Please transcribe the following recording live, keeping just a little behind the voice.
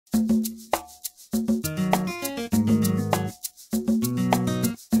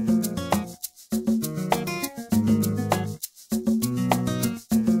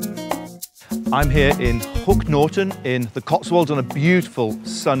I'm here in Hook Norton in the Cotswolds on a beautiful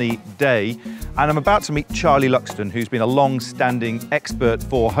sunny day, and I'm about to meet Charlie Luxton, who's been a long-standing expert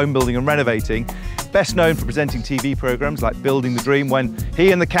for home building and renovating, best known for presenting TV programmes like Building the Dream, when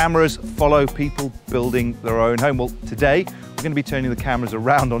he and the cameras follow people building their own home. Well, today we're going to be turning the cameras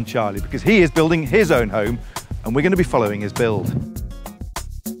around on Charlie because he is building his own home and we're going to be following his build.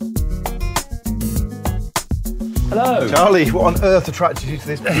 Hello. Charlie, what on earth attracted you to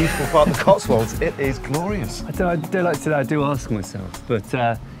this beautiful part of the Cotswolds? It is glorious. I do like to say I do ask myself, but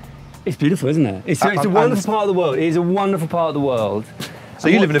it's beautiful, isn't it? It's a wonderful part of the world. It is a wonderful part of the world. So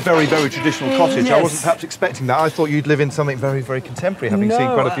you live in a very, very traditional cottage. Yes. I wasn't perhaps expecting that. I thought you'd live in something very, very contemporary, having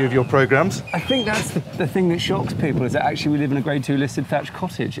seen quite a few of your programmes. I think that's the thing that shocks people, is that actually we live in a Grade 2 listed thatched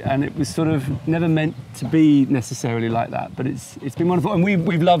cottage, and it was sort of never meant to be necessarily like that, but it's been wonderful. And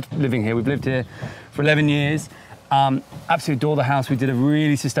we've loved living here. We've lived here for 11 years. Absolutely adore the house. We did a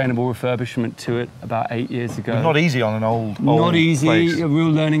really sustainable refurbishment to it about 8 years ago. Not easy on an old Not easy, place. A real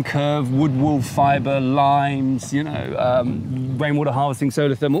learning curve, wood wool fibre, limes, you know, rainwater harvesting,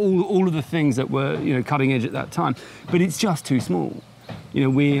 solar thermal, all of the things that were, you know, cutting edge at that time. But it's just too small. You know,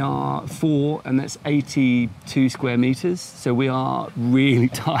 we are 4 and that's 82 square metres, so we are really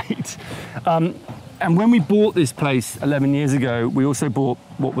tight. And when we bought this place 11 years ago, we also bought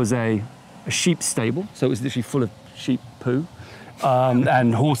what was a sheep stable, so it was literally full of sheep poo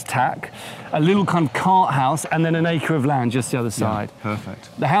and horse tack, a little kind of cart house, and then an acre of land just the other side. Yeah, perfect.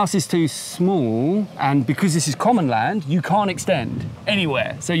 The house is too small, and because this is common land, you can't extend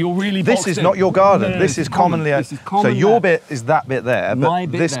anywhere. So you're really This is not your garden. No, this is commonly. This is common so your land. bit is that bit there, but My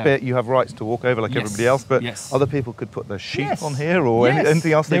bit this there. bit you have rights to walk over like everybody else. But other people could put their sheep on here or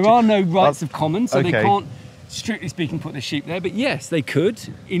anything else. There are no rights of common, so they okay. can't, strictly speaking, put their sheep there, but yes, they could,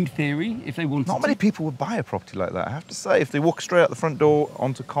 in theory, if they wanted to. Not many people would buy a property like that, I have to say. If they walk straight out the front door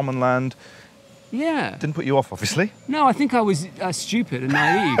onto common land, didn't put you off, obviously. No, I think I was stupid and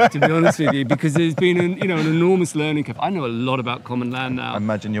naive, to be honest with you, because there's been an enormous learning curve. I know a lot about common land now. I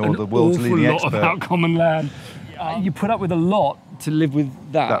imagine you're the world's leading expert. An awful lot about common land. You put up with a lot to live with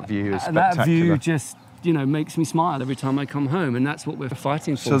that. That view is spectacular. That view just, you know, makes me smile every time I come home, and that's what we're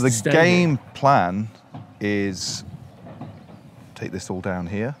fighting for. So the game plan is take this all down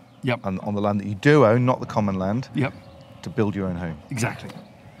here, and on the land that you do own, not the common land, to build your own home. Exactly.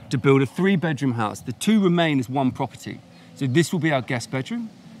 To build a 3-bedroom house. The 2 remain as one property. So this will be our guest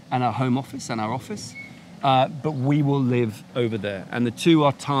bedroom and our home office and our office, but we will live over there. And the 2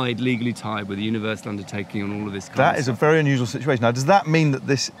 are tied, legally tied, with a universal undertaking on all of this kind of stuff. That is a very unusual situation. Now, does that mean that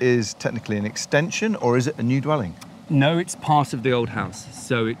this is technically an extension, or is it a new dwelling? No, it's part of the old house,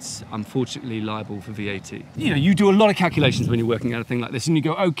 so it's unfortunately liable for VAT. You know, you do a lot of calculations when you're working out a thing like this, and you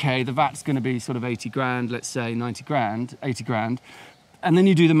go, okay, the VAT's going to be sort of 80 grand, let's say 90 grand, 80 grand, and then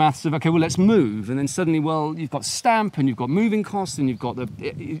you do the maths of, okay, well, let's move, and then suddenly, well, you've got stamp, and you've got moving costs, and you've got the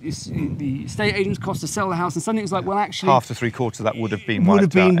estate agent's cost to sell the house, and suddenly it's like, well, actually... Half to 3/4 of that would have been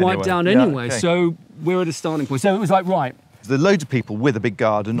wiped out anyway. Yeah, okay. So we're at a starting point. So it was like, right, there are loads of people with a big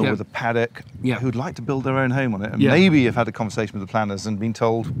garden or with a paddock who'd like to build their own home on it, and maybe have had a conversation with the planners and been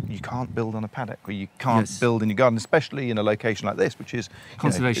told you can't build on a paddock or you can't build in your garden, especially in a location like this, which is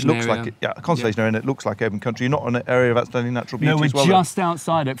conservation area. Conservation area, and it looks like open country. You're not in an area of outstanding natural beauty. No, we're as well, just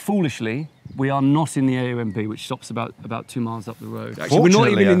outside it. Foolishly, we are not in the AOMB, which stops about 2 miles up the road. Actually, we're not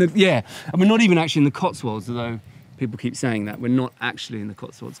even in the and we're not even actually in the Cotswolds, although people keep saying that. We're not actually in the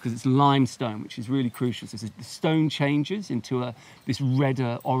Cotswolds because it's limestone, which is really crucial. So the stone changes into this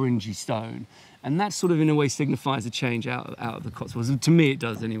redder, orangey stone. And that sort of, in a way, signifies a change out of the Cotswolds. To me, it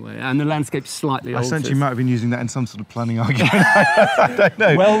does anyway. And the landscape's slightly altered. I sense you might have been using that in some sort of planning argument. I don't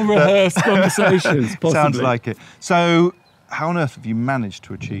know. Well-rehearsed conversations, possibly. Sounds like it. So how on earth have you managed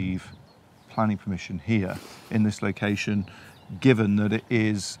to achieve planning permission here in this location, given that it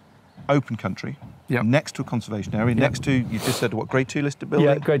is open country, next to a conservation area, next to, you just said, what, Grade 2 listed building?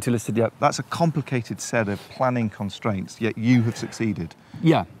 Yeah, Grade 2 listed, That's a complicated set of planning constraints, yet you have succeeded.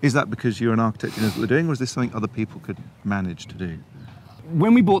 Yeah. Is that because you're an architect and knows what they're doing, or is this something other people could manage to do?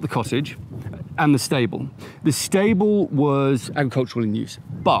 When we bought the cottage and the stable was agricultural in use,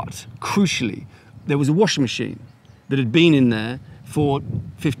 but crucially, there was a washing machine that had been in there for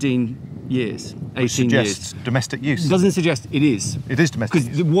 15 years, 18 years. Domestic use. It doesn't suggest it is. It is domestic use.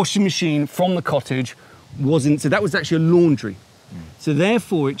 Because the washing machine from the cottage wasn't, so that was actually a laundry. So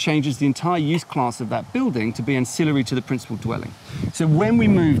therefore it changes the entire use class of that building to be ancillary to the principal dwelling. So when we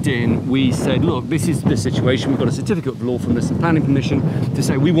moved in, we said, look, this is the situation. We've got a certificate of lawfulness and planning permission to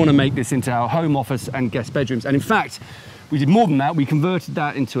say we want to make this into our home office and guest bedrooms. And in fact, We did more than that. We converted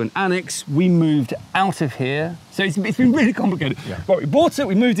that into an annex. We moved out of here. So it's been really complicated. Yeah. But we bought it,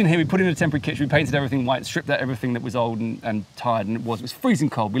 we moved in here, we put in a temporary kitchen, we painted everything white, stripped out everything that was old and tired, and it was freezing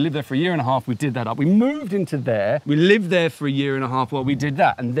cold. We lived there for a year and a half, we did that up. We moved into there, we lived there for a year and a half while we did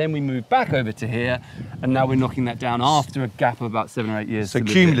that, and then we moved back over to here, and now we're knocking that down after a gap of about 7 or 8 years. So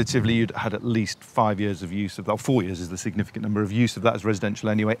cumulatively, you'd had at least 5 years of use of that, 4 years is the significant number of use of that as residential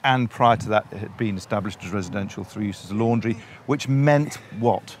anyway, and prior to that, it had been established as residential through use as a laundry, which meant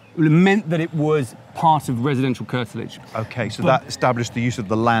what? It meant that it was part of residential curtilage. Okay, so that established the use of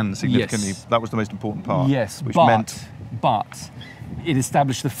the land significantly. Yes. That was the most important part. Yes, which but meant it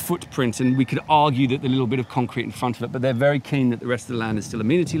established the footprint, and we could argue that the little bit of concrete in front of it, but they're very keen that the rest of the land is still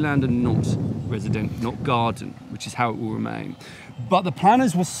amenity land and not resident, not garden, which is how it will remain. But the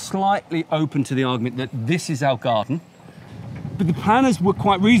planners were slightly open to the argument that this is our garden. But the planners were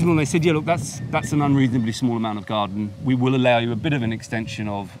quite reasonable, and they said, yeah, look, that's an unreasonably small amount of garden. We will allow you a bit of an extension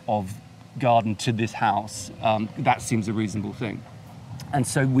of garden to this house. That seems a reasonable thing. And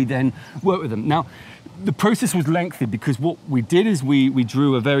so we then worked with them. Now, the process was lengthy because what we did is we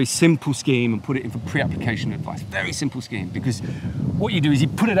drew a very simple scheme and put it in for pre-application advice. Very simple scheme, because what you do is you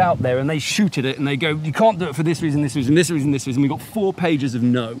put it out there and they shoot at it and they go, you can't do it for this reason, this reason, this reason, this reason. We got 4 pages of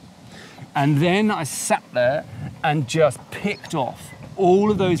no. And then I sat there and just picked off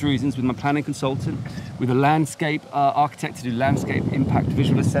all of those reasons with my planning consultant, with a landscape architect to do landscape impact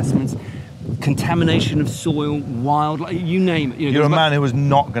visual assessments, contamination of soil, wildlife, you name it. You know, you're a man who was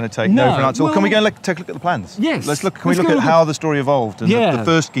not going to take no for an answer. Well, can we go and take a look at the plans? Yes. Can we look at how the story evolved? And yeah. the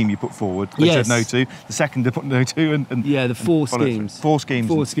first scheme you put forward, they said no to. The second they put no to. And yeah, the 4 schemes. 4 schemes.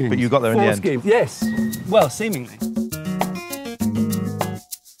 4 schemes. But you got there in the end. 4 schemes, yes. Well, seemingly.